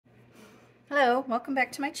Hello, welcome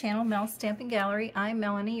back to my channel, Mel's Stamping Gallery. I'm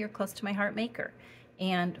Melanie, your close to my heart maker.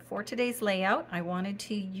 And for today's layout, I wanted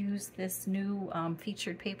to use this new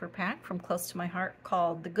featured paper pack from Close to My Heart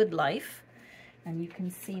called The Good Life. And you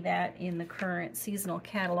can see that in the current seasonal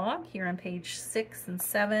catalog here on page 6 and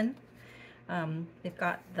 7. They've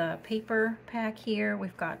got the paper pack here.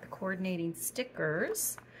 We've got the coordinating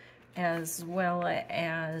stickers, as well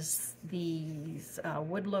as these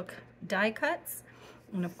wood look die cuts.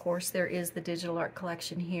 And of course there is the digital art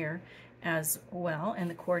collection here as well, and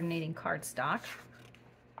the coordinating cardstock.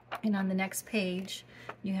 And on the next page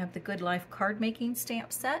you have the Good Life card making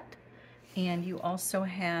stamp set, and you also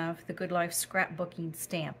have the Good Life scrapbooking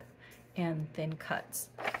stamp and thin cuts.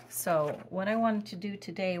 So what I wanted to do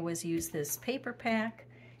today was use this paper pack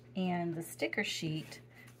and the sticker sheet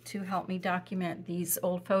to help me document these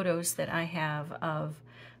old photos that I have of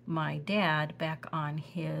my dad back on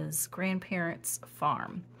his grandparents'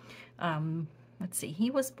 farm. Let's see, he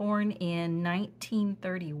was born in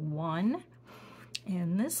 1931,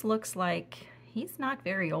 and this looks like he's not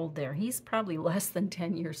very old there. He's probably less than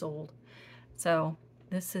 10 years old. So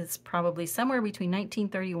this is probably somewhere between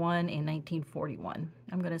 1931 and 1941.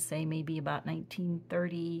 I'm going to say maybe about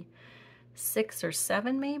 1936 or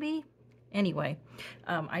 7 maybe. Anyway,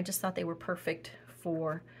 I just thought they were perfect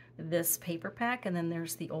for this paper pack. And then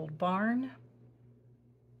there's the old barn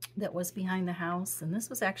that was behind the house, and this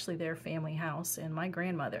was actually their family house, and my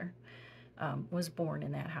grandmother was born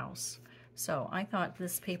in that house. So I thought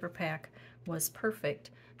this paper pack was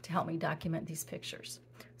perfect to help me document these pictures.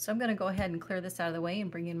 So I'm going to go ahead and clear this out of the way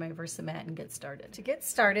and bring in my Versamat and get started. To get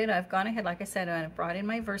started, I've gone ahead, like I said, I've brought in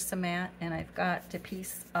my Versamat, and I've got a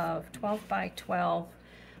piece of 12 by 12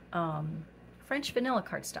 French vanilla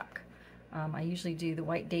cardstock. I usually do the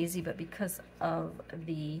white daisy, but because of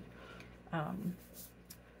the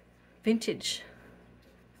vintage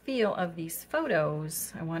feel of these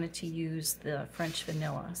photos, I wanted to use the French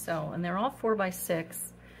vanilla. So, and they're all 4 by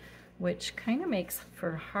 6, which kind of makes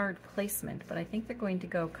for hard placement, but I think they're going to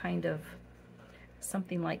go kind of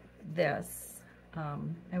something like this.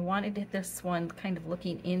 I wanted this one kind of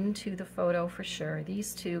looking into the photo for sure.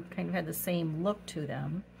 These two kind of had the same look to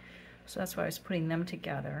them, so that's why I was putting them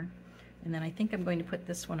together. And then I think I'm going to put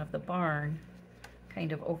this one of the barn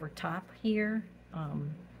kind of over top here,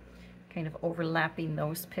 kind of overlapping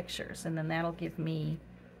those pictures. And then that'll give me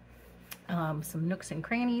some nooks and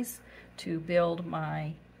crannies to build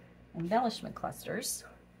my embellishment clusters.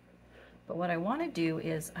 But what I want to do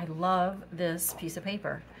is, I love this piece of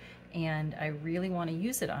paper and I really want to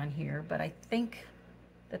use it on here, but I think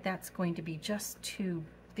that that's going to be just too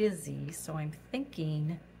busy. So I'm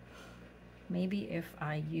thinking maybe if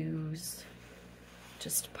I use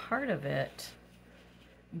just part of it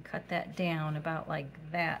and cut that down about like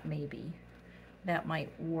that, maybe that might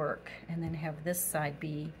work, and then have this side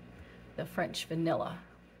be the French vanilla.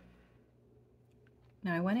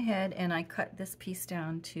 Now I went ahead and I cut this piece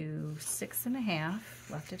down to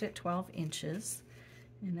 6.5, left it at 12 inches,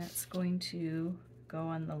 and that's going to go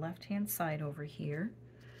on the left hand side over here.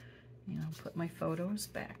 And I'll put my photos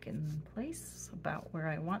back in place about where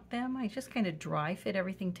I want them. I just kind of dry fit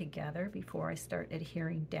everything together before I start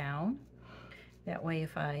adhering down. That way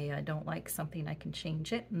if I don't like something, I can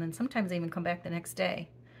change it. And then sometimes I even come back the next day.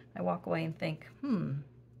 I walk away and think,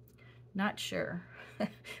 not sure.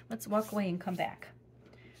 Let's walk away and come back.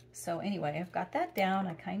 So anyway, I've got that down.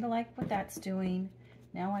 I kind of like what that's doing.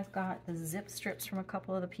 Now I've got the zip strips from a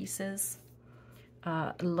couple of the pieces.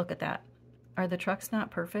 Look at that. Are the trucks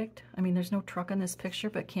not perfect? I mean, there's no truck in this picture,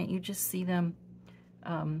 but can't you just see them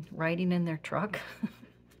riding in their truck?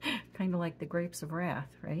 Kind of like the Grapes of Wrath,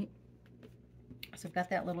 right? So I've got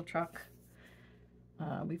that little truck.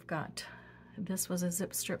 We've got, this was a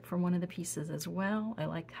zip strip from one of the pieces as well. I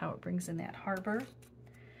like how it brings in that harbor.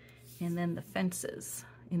 And then the fences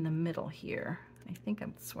in the middle here. I think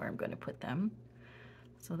that's where I'm going to put them.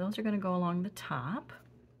 So those are going to go along the top.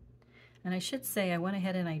 And I should say I went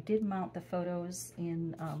ahead and I did mount the photos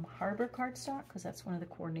in Harbor cardstock, because that's one of the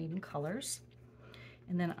coordinating colors.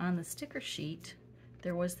 And then on the sticker sheet,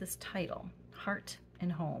 there was this title, Heart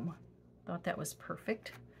and Home. Thought that was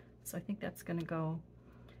perfect. So I think that's going to go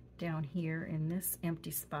down here in this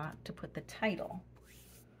empty spot to put the title.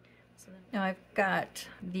 So now I've got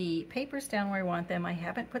the papers down where I want them. I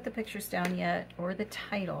haven't put the pictures down yet, or the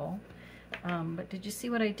title. But did you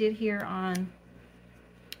see what I did here on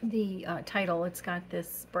the title? It's got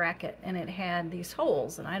this bracket and it had these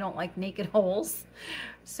holes, and I don't like naked holes,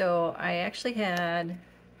 so I actually had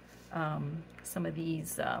some of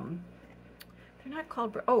these they're not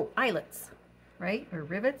called eyelets, right? Or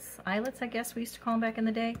rivets, eyelets I guess we used to call them back in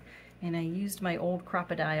the day. And I used my old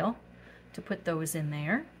crocodile to put those in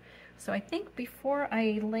there. So I think before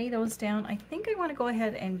I lay those down, I think I want to go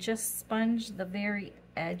ahead and just sponge the very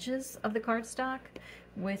edges of the cardstock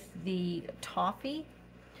with the toffee,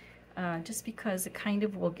 just because it kind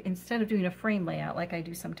of will, instead of doing a frame layout like I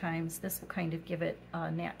do sometimes, this will kind of give it a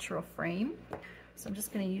natural frame. So I'm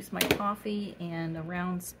just going to use my toffee and a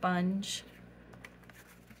round sponge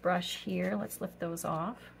brush here. Let's lift those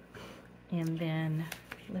off, and then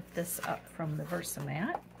lift this up from the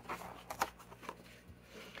Versamat.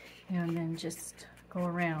 And then just go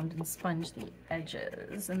around and sponge the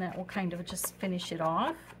edges, and that will kind of just finish it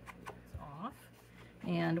off.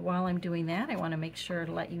 And while I'm doing that, I want to make sure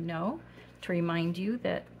to let you know, to remind you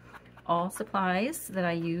that all supplies that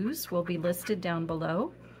I use will be listed down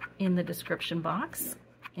below in the description box.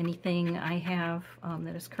 Anything I have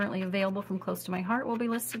that is currently available from Close to My Heart will be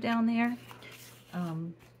listed down there.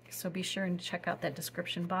 So be sure and check out that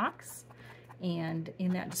description box. And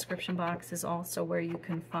in that description box is also where you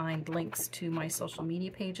can find links to my social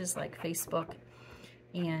media pages like Facebook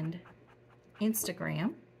and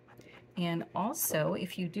Instagram. And also,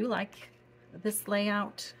 if you do like this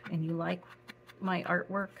layout and you like my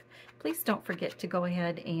artwork, please don't forget to go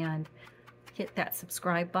ahead and hit that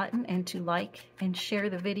subscribe button and to like and share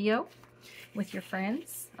the video with your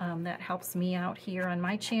friends. That helps me out here on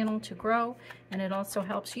my channel to grow, and it also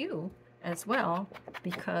helps you as well,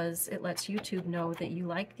 because it lets YouTube know that you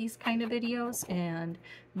like these kind of videos, and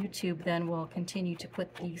YouTube then will continue to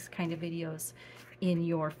put these kind of videos in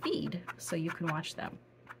your feed so you can watch them.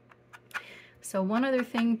 So one other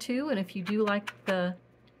thing too, and if you do like the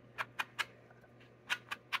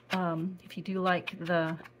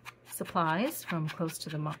supplies from Close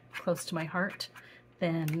to My Heart,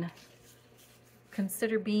 then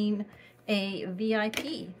consider being a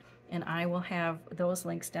VIP. And I will have those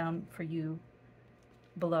links down for you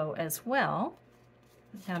below as well.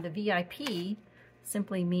 Now, the VIP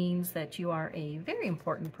simply means that you are a very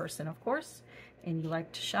important person, of course, and you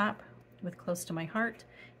like to shop with Close to My Heart,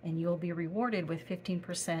 and you'll be rewarded with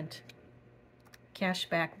 15%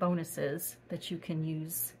 cashback bonuses that you can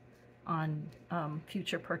use on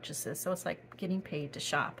future purchases. So it's like getting paid to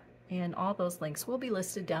shop. And all those links will be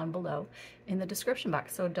listed down below in the description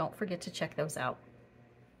box, so don't forget to check those out.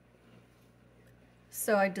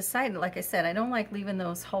 So I decided, like I said, I don't like leaving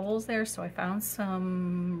those holes there, so I found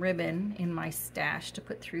some ribbon in my stash to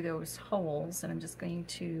put through those holes, and I'm just going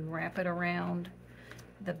to wrap it around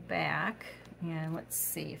the back. And let's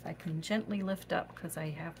see if I can gently lift up, because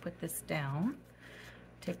I have put this down.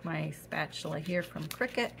 Take my spatula here from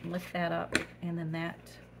Cricut and lift that up, and then that,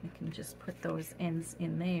 I can just put those ends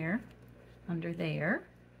in there, under there.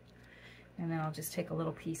 And then I'll just take a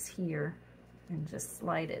little piece here and just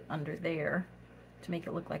slide it under there to make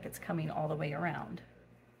it look like it's coming all the way around.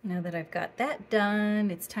 Now that I've got that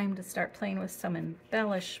done, it's time to start playing with some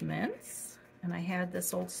embellishments. And I had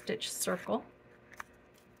this old stitch circle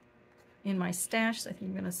in my stash, so I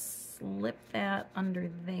think I'm going to slip that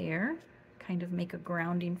under there, kind of make a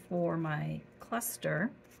grounding for my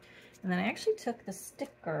cluster. And then I actually took the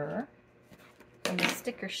sticker from the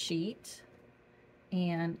sticker sheet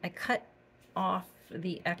and I cut off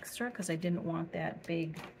the extra because I didn't want that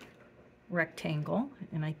big rectangle,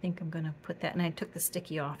 and I think I'm going to put that, and I took the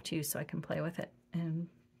sticky off too so I can play with it and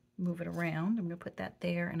move it around. I'm going to put that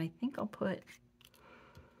there, and I think I'll put,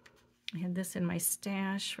 I had this in my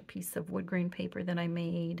stash, a piece of wood grain paper that I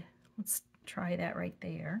made. Let's try that right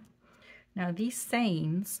there. Now these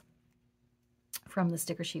sayings from the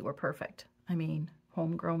sticker sheet were perfect. I mean,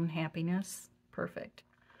 homegrown happiness, perfect.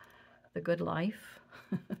 The good life.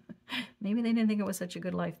 Maybe they didn't think it was such a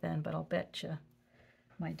good life then, but I'll bet you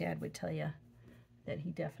my dad would tell you that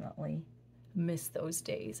he definitely missed those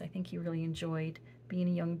days. I think he really enjoyed being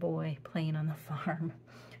a young boy playing on the farm.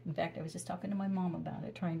 In fact, I was just talking to my mom about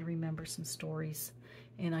it, trying to remember some stories.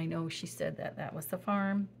 And I know she said that that was the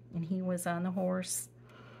farm, and he was on the horse,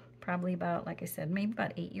 probably about, like I said, maybe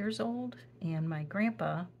about 8 years old. And my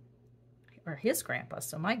grandpa, or his grandpa,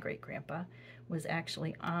 so my great-grandpa, was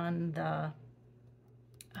actually on the,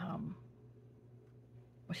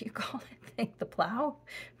 what do you call it thing? The plow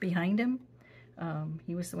behind him.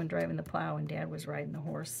 He was the one driving the plow, and Dad was riding the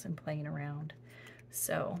horse and playing around.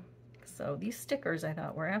 So these stickers I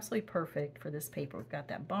thought were absolutely perfect for this paper. We've got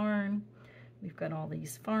that barn. We've got all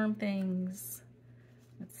these farm things.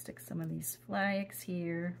 Let's stick some of these flags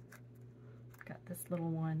here. Got this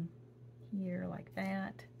little one here like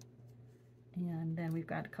that. And then we've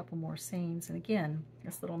got a couple more sayings. And again,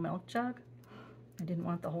 this little milk jug. I didn't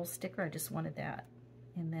want the whole sticker, I just wanted that.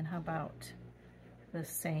 And then how about the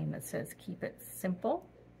saying that says, keep it simple?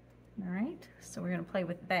 All right, so we're going to play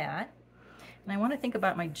with that. And I want to think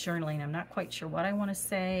about my journaling. I'm not quite sure what I want to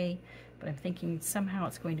say, but I'm thinking somehow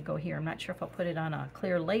it's going to go here. I'm not sure if I'll put it on a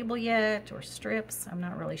clear label yet or strips. I'm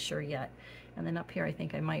not really sure yet. And then up here I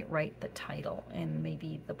think I might write the title and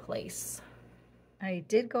maybe the place. I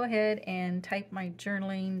did go ahead and type my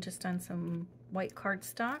journaling just on some white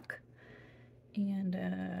cardstock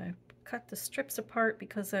and cut the strips apart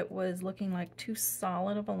because it was looking like too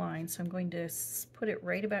solid of a line. So I'm going to put it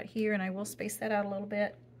right about here, and I will space that out a little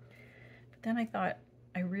bit. But then I thought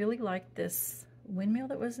I really liked this windmill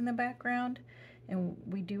that was in the background, and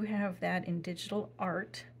we do have that in digital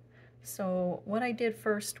art. So what I did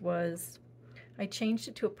first was I changed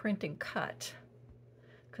it to a print and cut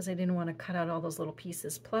because I didn't want to cut out all those little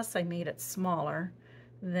pieces. Plus I made it smaller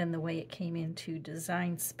than the way it came into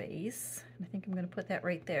Design Space. And I think I'm going to put that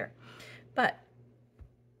right there. But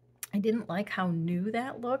I didn't like how new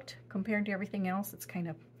that looked compared to everything else. It's kind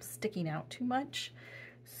of sticking out too much.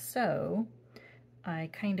 So I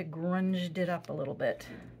kind of grunged it up a little bit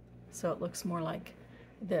so it looks more like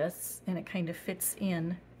this, and it kind of fits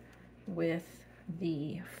in with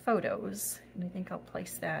the photos. And I think I'll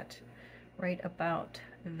place that right about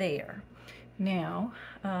there. Now,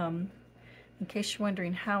 in case you're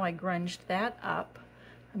wondering how I grunged that up,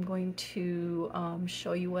 I'm going to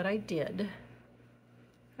show you what I did.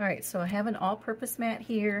 All right, so I have an all-purpose mat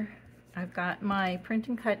here. I've got my print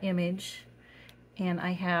and cut image, and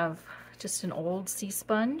I have just an old sea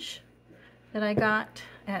sponge that I got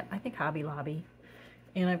at, I think, Hobby Lobby.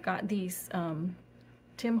 And I've got these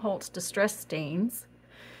Tim Holtz Distress Stains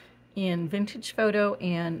in Vintage Photo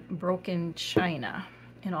and Broken China.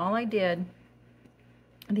 And all I did,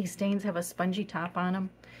 these stains have a spongy top on them,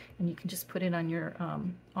 and you can just put it on your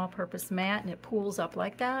all-purpose mat, and it pools up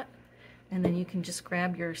like that. And then you can just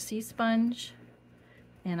grab your sea sponge,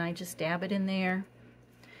 and I just dab it in there,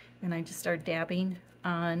 and I just start dabbing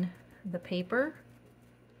on the paper,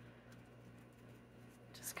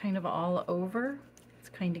 just kind of all over. It's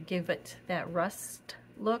kind of give it that rust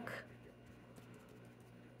look.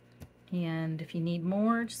 And if you need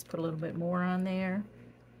more, just put a little bit more on there.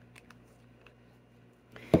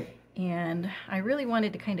 And I really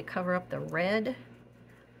wanted to kind of cover up the red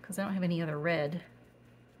because I don't have any other red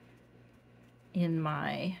in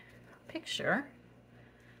my picture.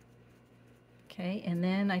 Okay, and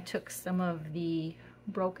then I took some of the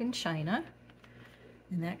Broken China,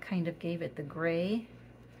 and that kind of gave it the gray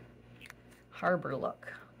harbor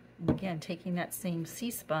look. And again, taking that same sea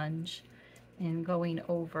sponge and going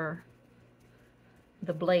over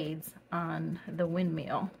the blades on the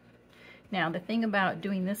windmill. Now, the thing about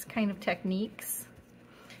doing this kind of techniques,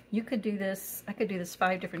 you could do this, I could do this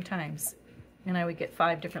 5 different times, and I would get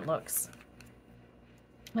 5 different looks.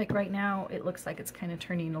 Like right now, it looks like it's kind of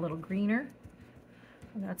turning a little greener.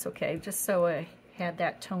 And that's okay, just so I had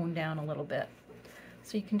that toned down a little bit.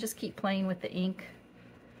 So you can just keep playing with the ink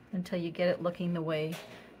until you get it looking the way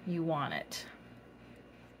you want it.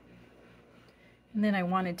 And then I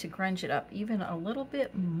wanted to grunge it up even a little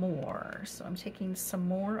bit more. So I'm taking some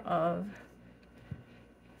more of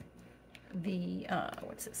the,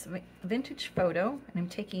 what's this, Vintage Photo, and I'm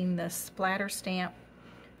taking the splatter stamp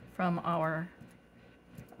from our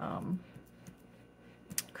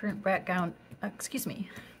current background,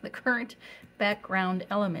 the current background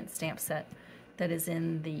element stamp set that is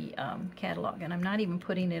in the catalog. And I'm not even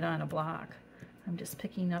putting it on a block. I'm just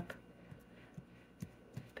picking it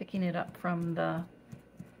up from the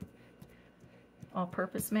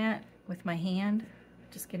all-purpose mat with my hand,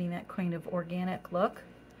 just getting that kind of organic look.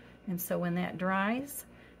 And so when that dries,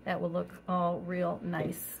 that will look all real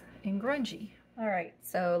nice and grungy. All right,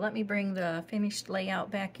 so let me bring the finished layout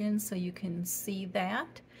back in so you can see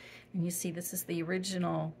that. And you see this is the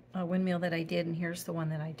original windmill that I did, and here's the one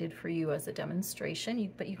that I did for you as a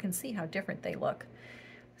demonstration. But you can see how different they look.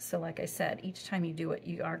 So like I said, each time you do it,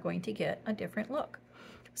 you are going to get a different look.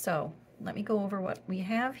 So let me go over what we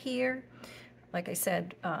have here. Like I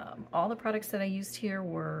said, all the products that I used here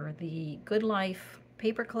were the Good Life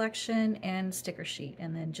paper collection and sticker sheet,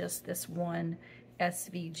 and then just this one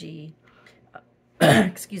SVG,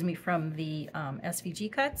 excuse me, from the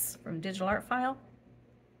SVG cuts from Digital Art File.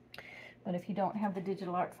 But if you don't have the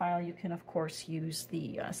Digital Art File, you can of course use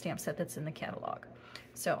the stamp set that's in the catalog.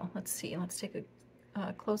 So let's see, let's take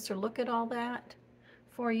a closer look at all that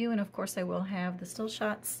for you, and of course I will have the still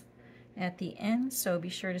shots at the end, so be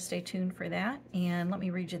sure to stay tuned for that. And let me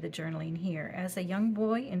read you the journaling here. As a young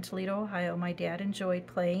boy in Toledo, Ohio, my dad enjoyed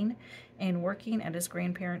playing and working at his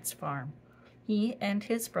grandparents' farm. He and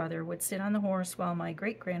his brother would sit on the horse while my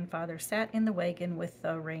great-grandfather sat in the wagon with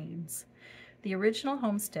the reins. The original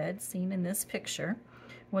homestead, seen in this picture,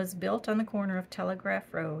 was built on the corner of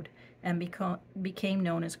Telegraph Road and became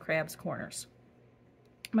known as Crab's Corners.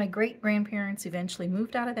 My great-grandparents eventually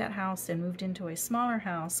moved out of that house and moved into a smaller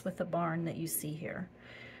house with the barn that you see here.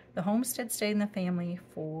 The homestead stayed in the family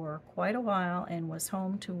for quite a while and was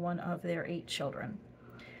home to one of their 8 children.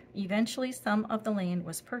 Eventually, some of the land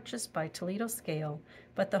was purchased by Toledo Scale,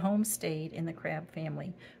 but the home stayed in the Crab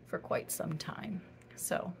family for quite some time.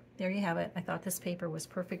 So there you have it. I thought this paper was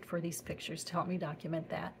perfect for these pictures to help me document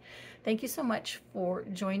that. Thank you so much for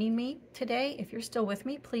joining me today. If you're still with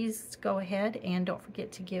me, please go ahead and don't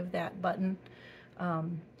forget to give that button,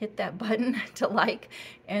 hit that button to like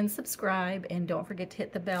and subscribe, and don't forget to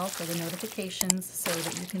hit the bell for the notifications so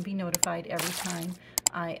that you can be notified every time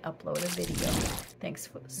I upload a video. Thanks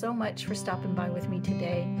so much for stopping by with me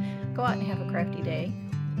today. Go out and have a crafty day.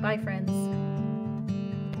 Bye, friends.